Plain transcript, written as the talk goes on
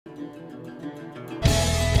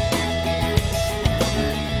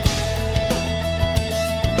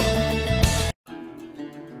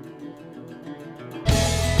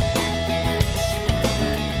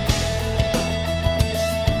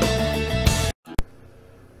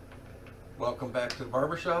Welcome back to the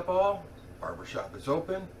barbershop all. Barbershop is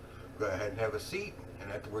open. Go ahead and have a seat,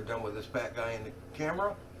 and after we're done with this fat guy in the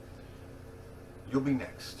camera, you'll be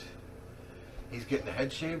next. He's getting a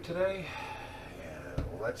head shave today, and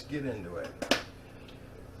let's get into it.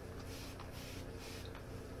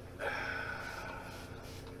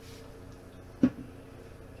 We'll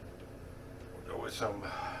go with some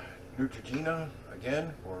Neutrogena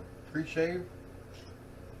again for pre-shave.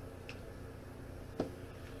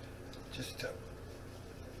 Just to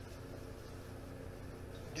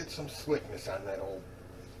get some slickness on that old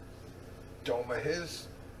dome of his.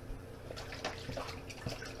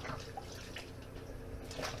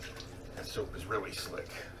 That soap is really slick.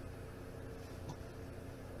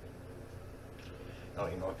 I don't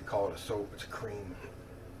even know if you call it a soap, it's a cream.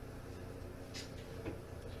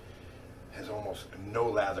 Has almost no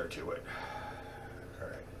lather to it.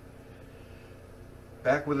 Alright.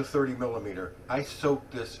 Back with a 30 millimeter. I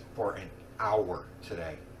soaked this for an hour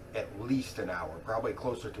today. At least an hour. Probably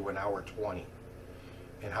closer to an hour 20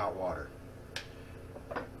 in hot water.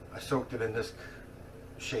 I soaked it in this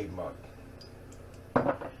shade mug.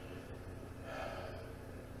 And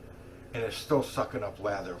it's still sucking up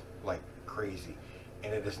lather like crazy.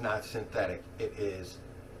 And it is not synthetic. It is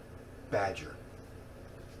Badger.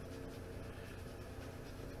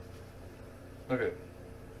 Look at it.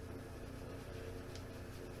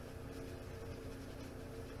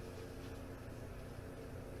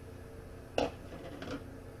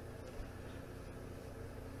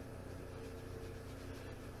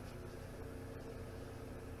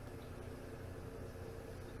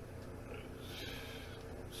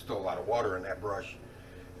 Still a lot of water in that brush.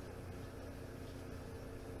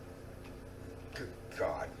 Good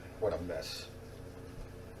God, what a mess.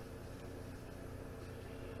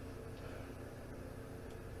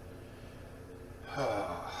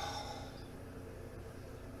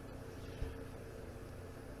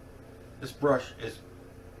 This brush is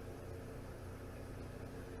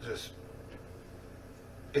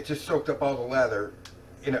it just soaked up all the lather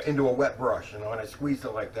into a wet brush, and I squeezed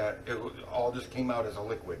it like that, it all just came out as a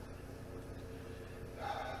liquid.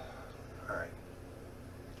 Alright.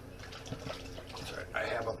 That's right, I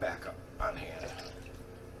have a backup on hand.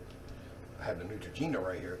 I have the Neutrogena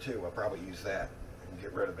right here too. I'll probably use that and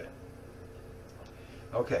get rid of it.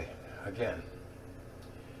 Okay, again,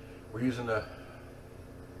 we're using the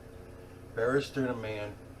Barrister and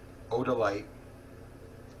Mann O Delight.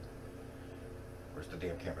 Where's the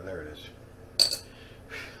damn camera? There it is.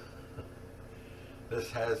 This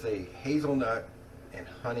has a hazelnut and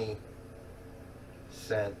honey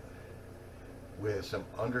scent with some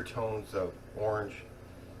undertones of orange.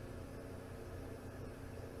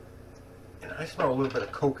 And I smell a little bit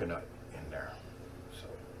of coconut in there. So,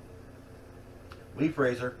 leaf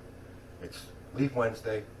razor. It's Leaf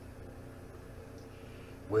Wednesday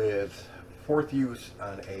with 4th use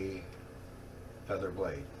on a feather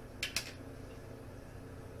blade.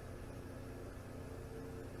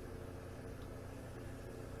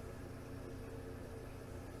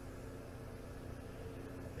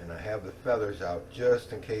 And I have the feathers out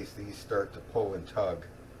just in case these start to pull and tug.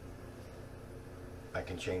 I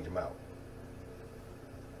can change them out.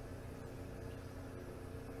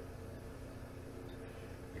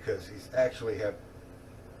 Because these actually have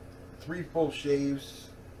 3 full shaves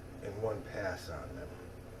and 1 pass on them.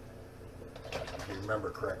 If you remember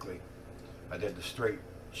correctly, I did the straight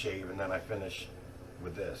shave and then I finished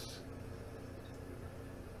with this.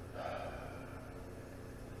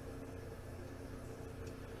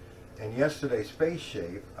 And yesterday's face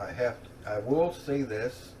shave, I will say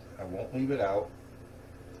this, I won't leave it out,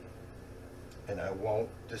 and I won't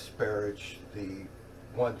disparage the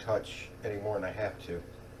one touch any more than I have to.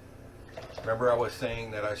 Remember I was saying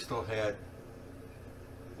that I still had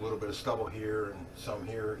a little bit of stubble here and some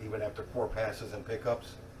here even after 4 passes and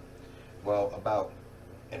pickups? Well, about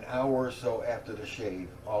an hour or so after the shave,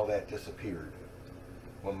 all that disappeared.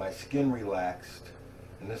 When my skin relaxed,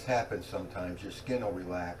 and this happens sometimes, your skin will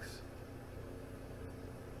relax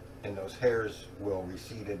and those hairs will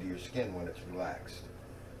recede into your skin when it's relaxed.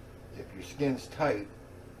 If your skin's tight,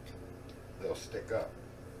 they'll stick up.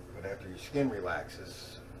 But after your skin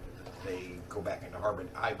relaxes, they go back into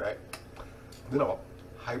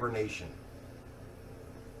hibernation.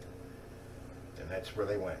 And that's where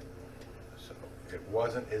they went. So it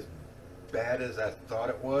wasn't as bad as I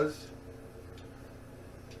thought it was.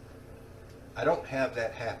 I don't have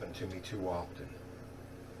that happen to me too often.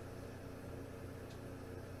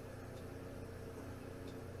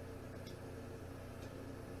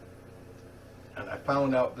 And I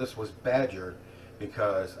found out this was Badger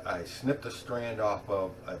because I snipped a strand off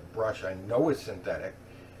of a brush I know is synthetic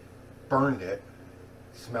burned it,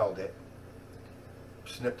 smelled it,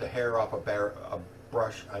 snipped a hair off a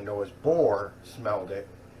brush I know is boar, smelled it,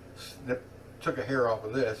 took a hair off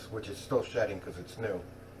of this, which is still shedding because it's new,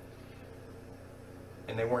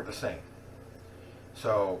 and they weren't the same.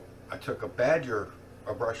 So I took a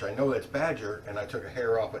brush I know that's badger, and I took a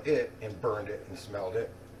hair off of it and burned it and smelled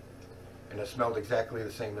it, and it smelled exactly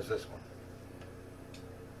the same as this one.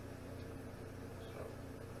 So,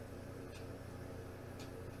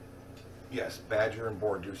 yes, badger and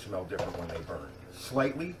boar do smell different when they burn.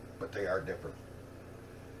 Slightly, but they are different.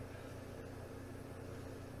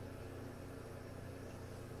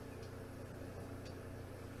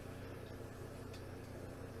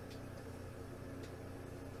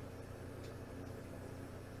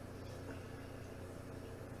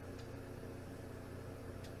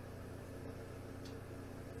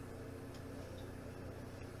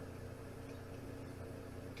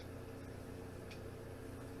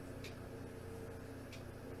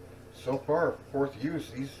 So far, 4th use,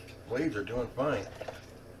 these blades are doing fine.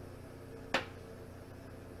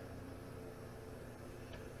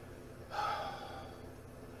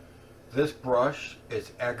 This brush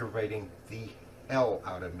is aggravating the hell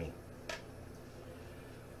out of me.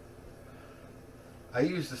 I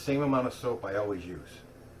use the same amount of soap I always use.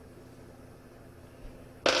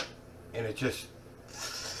 And it just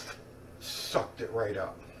sucked it right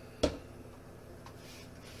up.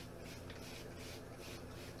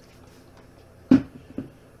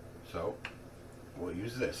 So, we'll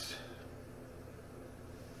use this.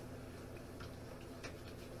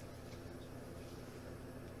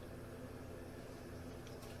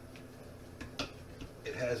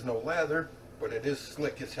 It has no lather, but it is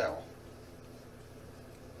slick as hell.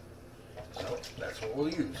 So, that's what we'll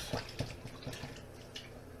use.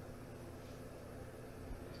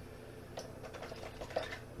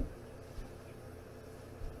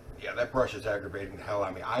 Yeah, that brush is aggravating the hell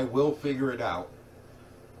out of me. I will figure it out.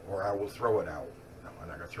 Or I will throw it out. No, I'm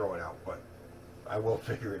not going to throw it out, but I will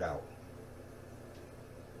figure it out.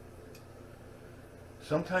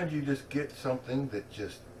 Sometimes you just get something that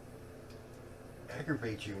just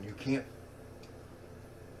aggravates you and you can't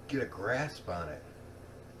get a grasp on it.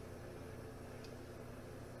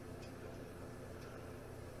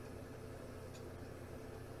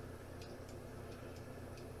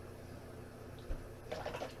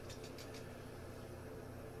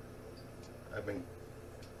 I've been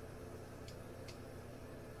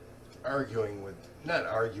not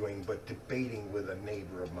arguing, but debating with a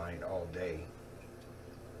neighbor of mine all day.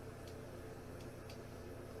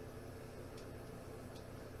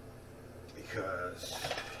 Because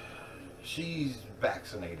she's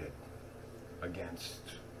vaccinated against,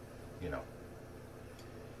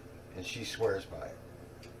 and she swears by it.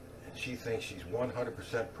 And she thinks she's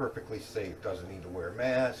 100% perfectly safe, doesn't need to wear a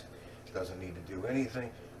mask, doesn't need to do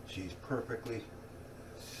anything. She's perfectly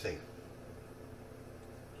safe.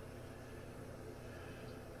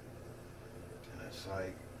 It's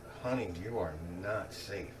like, honey, you are not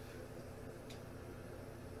safe.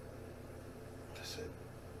 I said,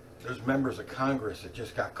 there's members of Congress that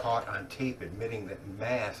just got caught on tape admitting that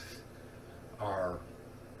masks are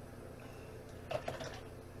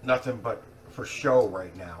nothing but for show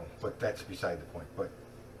right now, but that's beside the point. But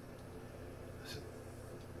I said,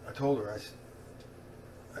 I told her,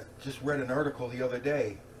 I just read an article the other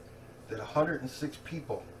day that 106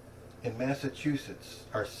 people in Massachusetts,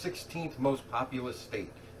 our 16th most populous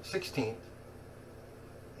state. 16th,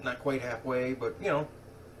 not quite halfway, but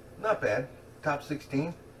not bad. Top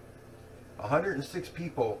 16. 106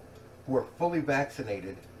 people who are fully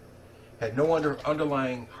vaccinated, had no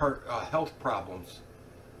underlying health problems,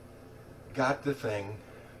 got the thing,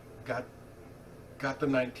 got the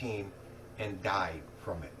 19, and died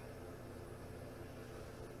from it.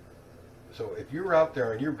 So if you're out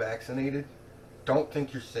there and you're vaccinated, don't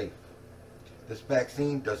think you're safe. This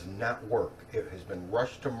vaccine does not work. It has been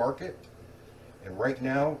rushed to market, and right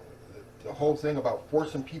now, the whole thing about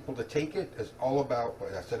forcing people to take it is all about,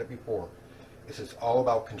 like I said it before, it's all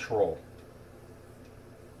about control.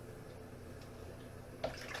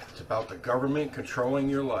 It's about the government controlling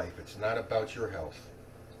your life. It's not about your health.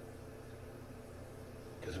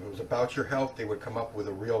 Because if it was about your health, they would come up with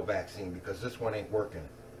a real vaccine, because this one ain't working.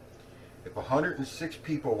 If 106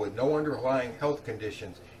 people with no underlying health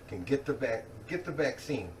conditions can get the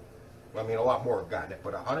vaccine, I mean, a lot more have gotten it,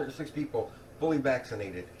 but 106 people fully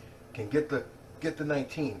vaccinated can get the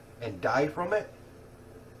 19 and die from it,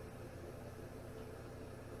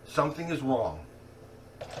 something is wrong.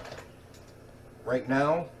 Right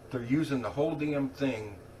now, they're using the whole damn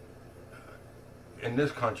thing, in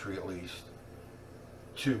this country at least,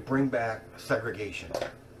 to bring back segregation.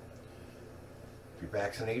 If you're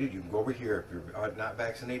vaccinated, you can go over here. If you're not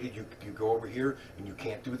vaccinated, you go over here, and you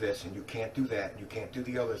can't do this, and you can't do that, and you can't do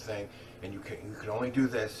the other thing, and you can only do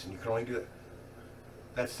this, and you can only do that.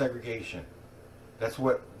 That's segregation. That's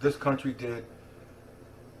what this country did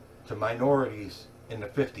to minorities in the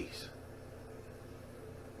 50s.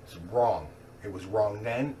 It's wrong. It was wrong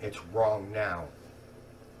then, it's wrong now.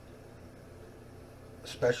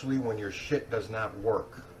 Especially when your shit does not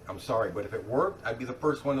work. I'm sorry, but if it worked, I'd be the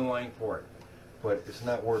first one in line for it. But it's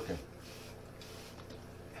not working.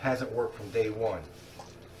 It hasn't worked from day one.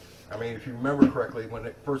 I mean, if you remember correctly, when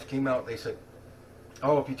it first came out, they said,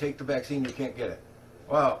 oh, if you take the vaccine, you can't get it.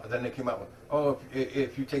 Well, then they came out with, oh,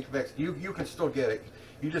 if you take the vaccine, you can still get it.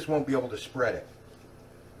 You just won't be able to spread it.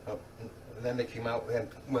 And then they came out, and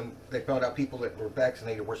when they found out people that were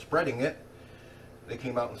vaccinated were spreading it, they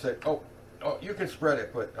came out and said, oh, you can spread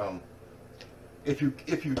it, but if you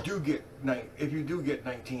do get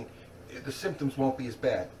 19, the symptoms won't be as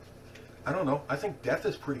bad. I don't know. I think death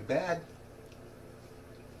is pretty bad.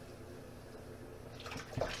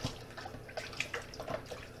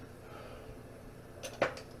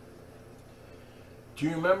 Do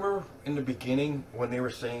you remember in the beginning when they were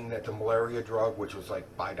saying that the malaria drug, which was like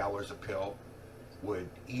 $5 a pill, would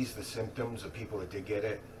ease the symptoms of people that did get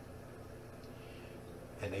it?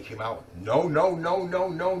 And they came out, no,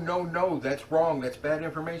 that's wrong, that's bad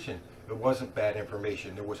information. It wasn't bad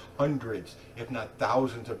information. There was hundreds, if not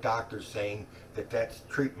thousands of doctors saying that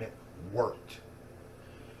treatment worked.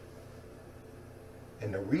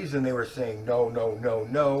 And the reason they were saying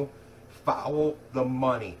no, follow the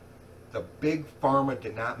money. The big pharma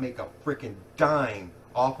did not make a freaking dime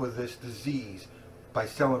off of this disease by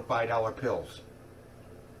selling $5 pills.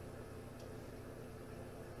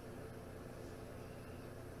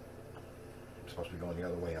 I'm supposed to be going the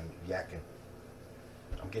other way. I'm yakking.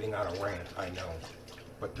 I'm getting on a rant, I know.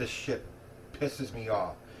 But this shit pisses me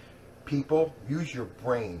off. People, use your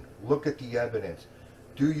brain. Look at the evidence.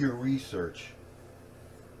 Do your research.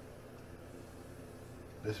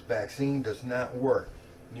 This vaccine does not work.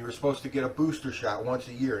 You were supposed to get a booster shot once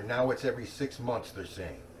a year. Now it's every 6 months, they're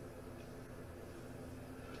saying.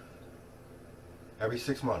 Every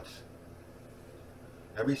 6 months.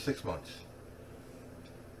 Every 6 months.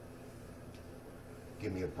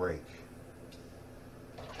 Give me a break.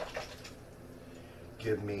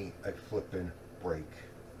 Give me a flippin' break.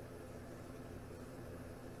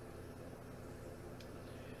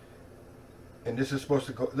 And this is supposed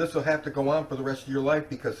to go, this will have to go on for the rest of your life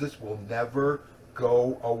because this will never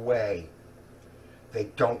go away. They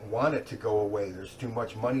don't want it to go away. There's too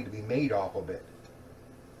much money to be made off of it.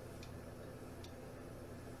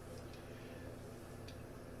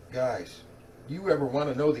 Guys, you ever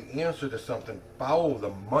want to know the answer to something, follow the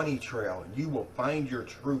money trail and you will find your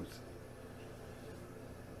truth.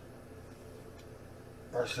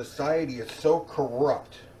 Our society is so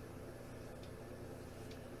corrupt.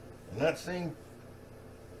 I'm not saying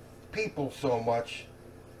people so much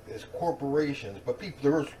as corporations, but people,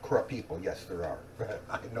 there are corrupt people. Yes, there are.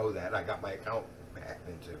 I know that. I got my account hacked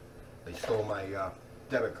into. They stole my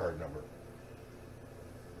debit card number.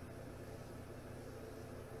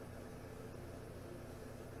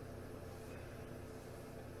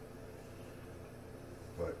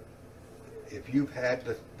 But if you've had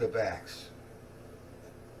the vax,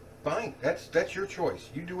 fine. That's your choice.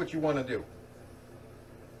 You do what you want to do.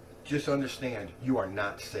 Just understand, you are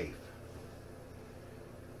not safe.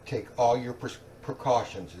 Take all your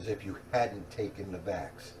precautions as if you hadn't taken the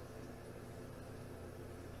vax.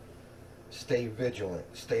 Stay vigilant.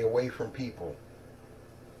 Stay away from people.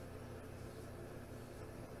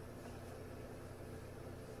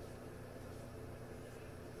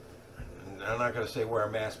 And I'm not going to say wear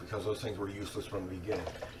a mask because those things were useless from the beginning.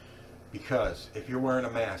 Because if you're wearing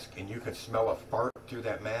a mask and you can smell a fart through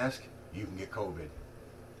that mask, you can get COVID.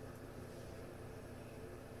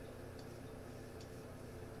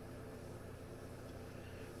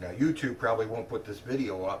 Now YouTube probably won't put this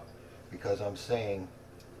video up because I'm saying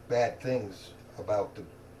bad things about the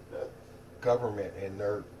government and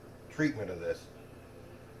their treatment of this.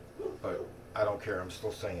 But I don't care, I'm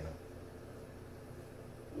still saying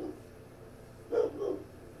them.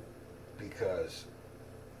 Because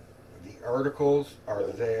the articles are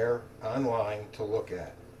there online to look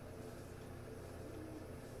at.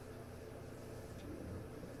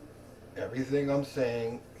 Everything I'm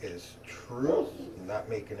saying is truth. I'm not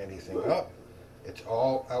making anything up. It's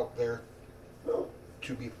all out there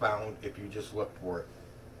to be found if you just look for it.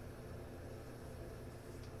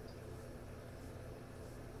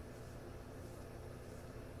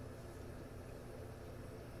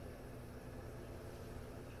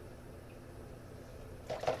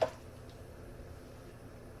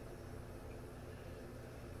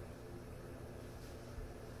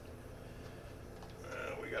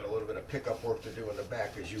 pickup work to do in the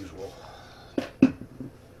back as usual.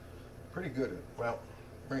 Pretty good. Well,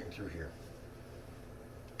 right through here.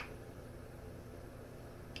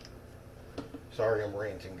 Sorry I'm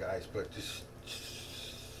ranting, guys, but just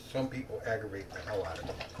some people aggravate the hell out of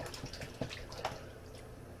me.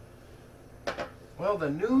 Well, the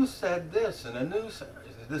news said this, and the news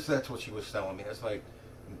that's what she was telling me. It's like,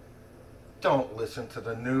 don't listen to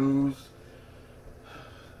the news.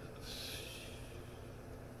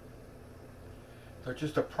 They're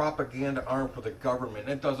just a propaganda arm for the government.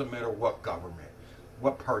 It doesn't matter what government,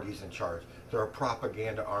 what party's in charge. They're a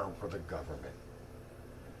propaganda arm for the government.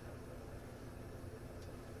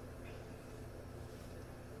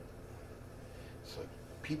 It's like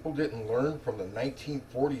people didn't learn from the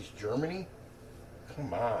 1940s Germany?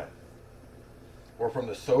 Come on. Or from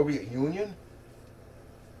the Soviet Union?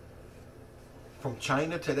 From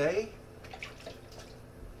China today?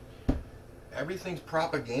 Everything's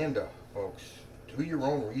propaganda, folks. Do your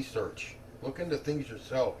own research. Look into things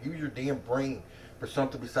yourself. Use your damn brain for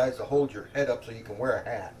something besides to hold your head up so you can wear a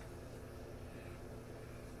hat.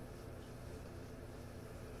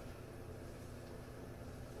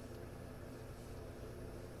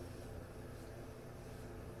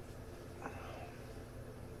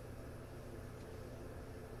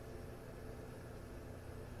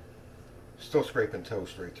 Still scraping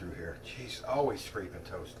toast right through here. Jeez, always scraping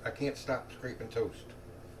toast. I can't stop scraping toast.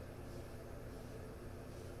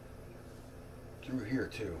 Through here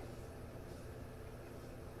too.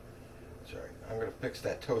 Sorry, I'm gonna fix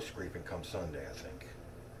that toast scraping come Sunday, I think.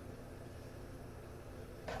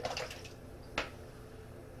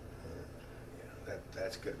 Yeah,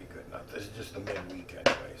 that's gonna be good enough. This is just the midweek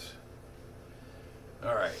anyways.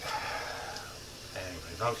 Alright.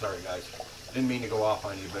 Anyways, I'm sorry guys. Didn't mean to go off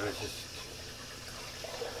on you, but it's just,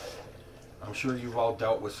 I'm sure you've all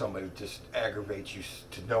dealt with somebody who just aggravates you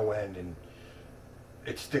to no end and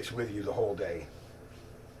it sticks with you the whole day.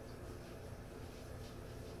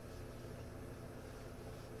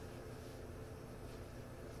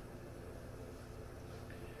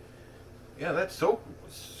 Yeah, that soap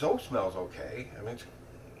smells okay. I mean,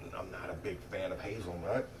 I'm not a big fan of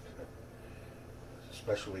hazelnut,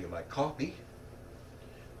 especially in my coffee.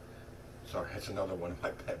 Sorry, that's another one of my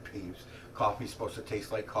pet peeves. Coffee's supposed to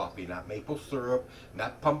taste like coffee, not maple syrup,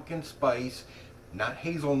 not pumpkin spice, not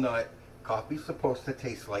hazelnut. Coffee's supposed to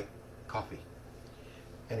taste like coffee.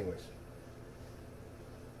 Anyways,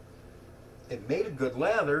 it made a good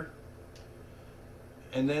lather,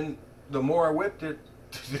 and then the more I whipped it,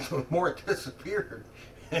 the more it disappeared.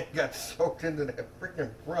 It got soaked into that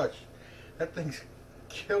freaking brush. That thing's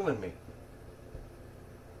killing me.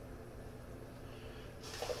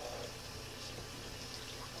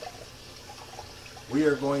 We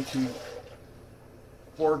are going to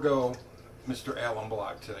forego Mr. Allen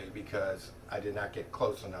Block today because I did not get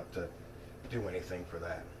close enough to do anything for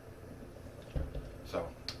that. So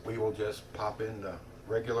we will just pop in the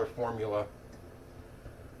regular formula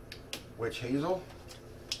Witch Hazel.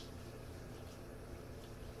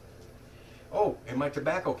 Oh, and my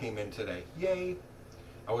tobacco came in today. Yay!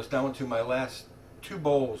 I was down to my last 2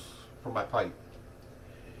 bowls for my pipe.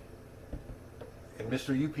 And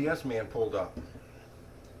Mr. UPS man pulled up.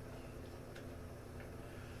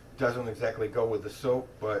 Doesn't exactly go with the soap,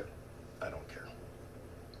 but I don't care.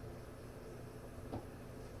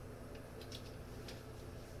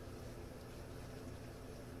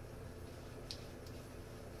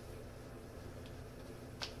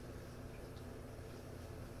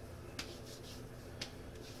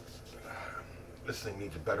 This thing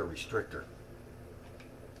needs a better restrictor.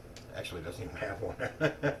 Actually, it doesn't even have one.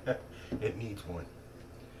 It needs one.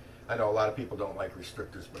 I know a lot of people don't like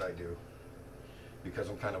restrictors, but I do. Because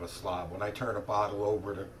I'm kind of a slob. When I turn a bottle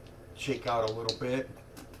over to shake out a little bit,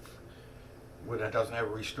 when it doesn't have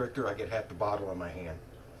a restrictor, I get half the bottle in my hand.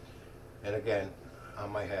 And again,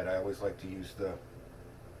 on my head, I always like to use the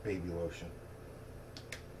baby lotion.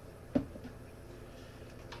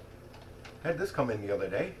 I had this come in the other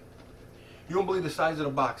day. You won't believe the size of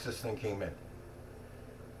the box this thing came in.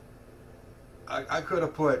 I could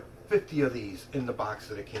have put 50 of these in the box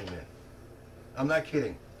that it came in. I'm not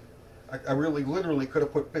kidding. I really, literally could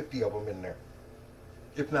have put 50 of them in there,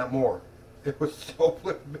 if not more. It was so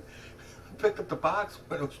picked up the box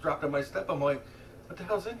when it was dropped on my step. I'm like, what the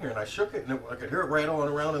hell's in here? And I shook it, and I could hear it rattling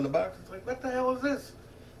around in the box. It's like, what the hell is this?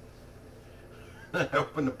 And I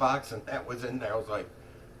opened the box, and that was in there. I was like,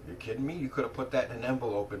 you're kidding me? You could have put that in an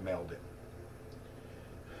envelope and mailed it.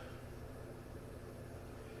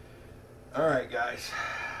 All right, guys.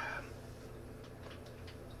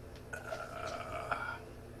 I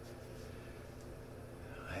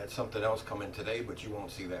had something else coming today, but you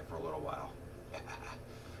won't see that for a little while.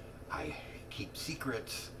 I keep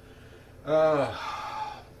secrets.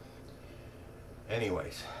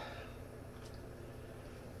 Anyways.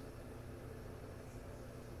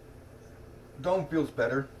 Dome feels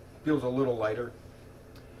better. Feels a little lighter.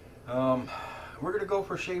 We're going to go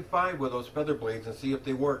for shave 5 with those feather blades and see if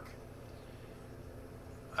they work.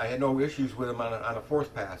 I had no issues with them on a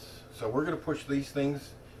fourth pass. So we're going to push these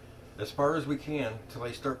things as far as we can till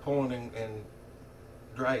they start pulling and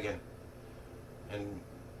dragging. And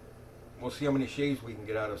we'll see how many shaves we can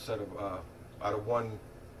get out of one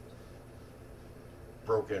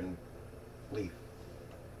broken leaf.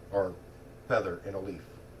 Or feather in a leaf.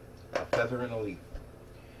 A feather in a leaf.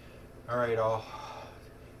 Alright, all.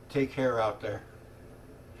 Take care out there.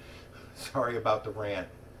 Sorry about the rant.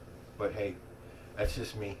 But hey, that's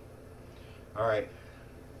just me. Alright.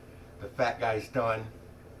 The fat guy's done.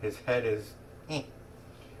 His head is...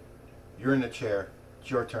 You're in the chair. It's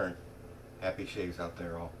your turn. Happy shaves out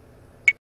there, all.